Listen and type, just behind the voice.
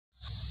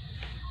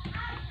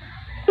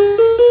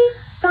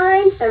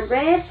the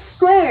red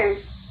square.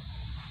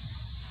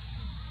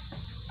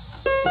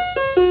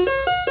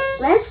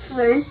 Let's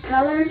learn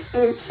colors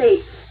and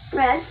shapes.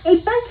 Press a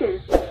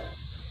button.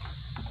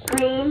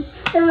 Green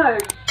star.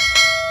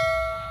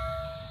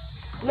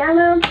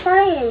 Yellow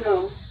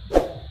triangle.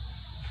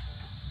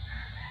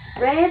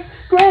 Red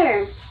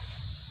square.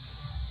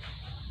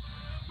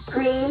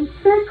 Green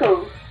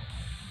circle.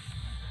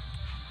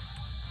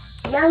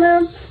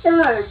 Yellow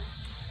star.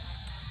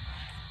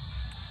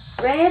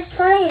 Red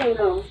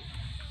triangle.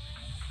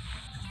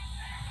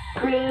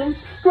 Green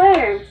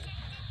square.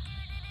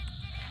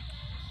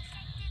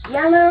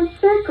 Yellow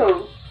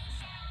circle.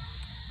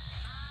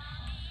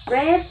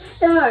 Red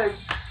star.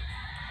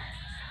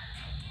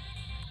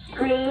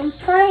 Green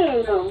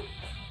triangle.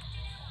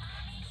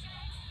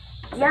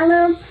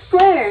 Yellow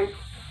square.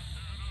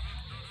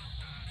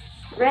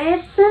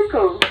 Red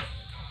circle.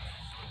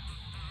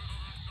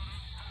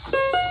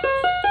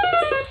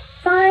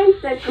 Find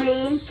the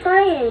green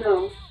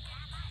triangle.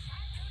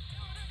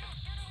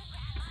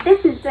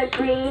 This is the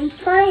green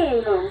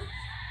triangle.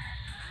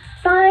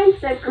 Find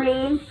the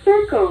green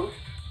circle.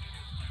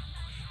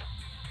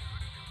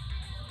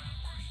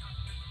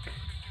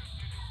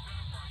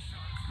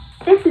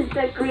 This is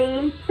the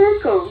green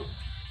circle.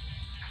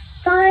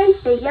 Find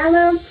the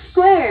yellow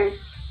square.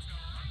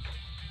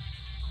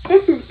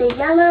 This is the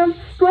yellow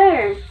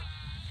square.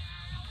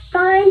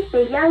 Find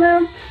the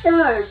yellow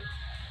star.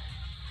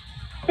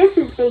 This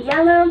is the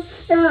yellow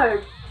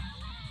star.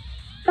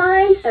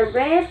 Find the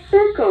red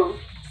circle.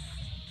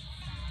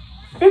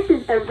 This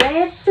is the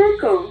red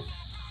circle.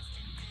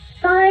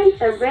 Find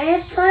the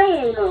red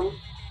triangle.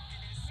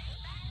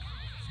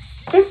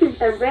 This is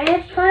the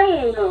red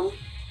triangle.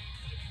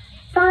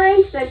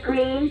 Find the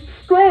green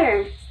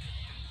square.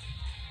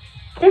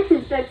 This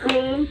is the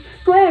green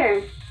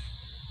square.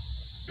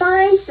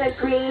 Find the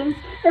green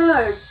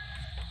star.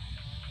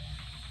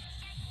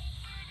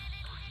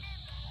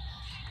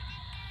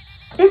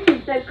 This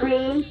is the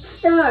green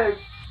star.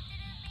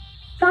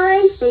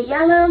 Find the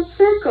yellow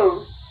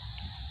circle.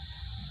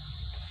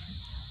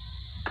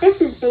 This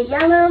is the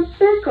yellow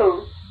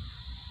circle.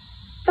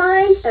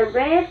 Find the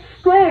red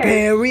square.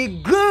 Very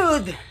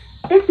good.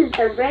 This is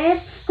the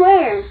red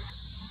square.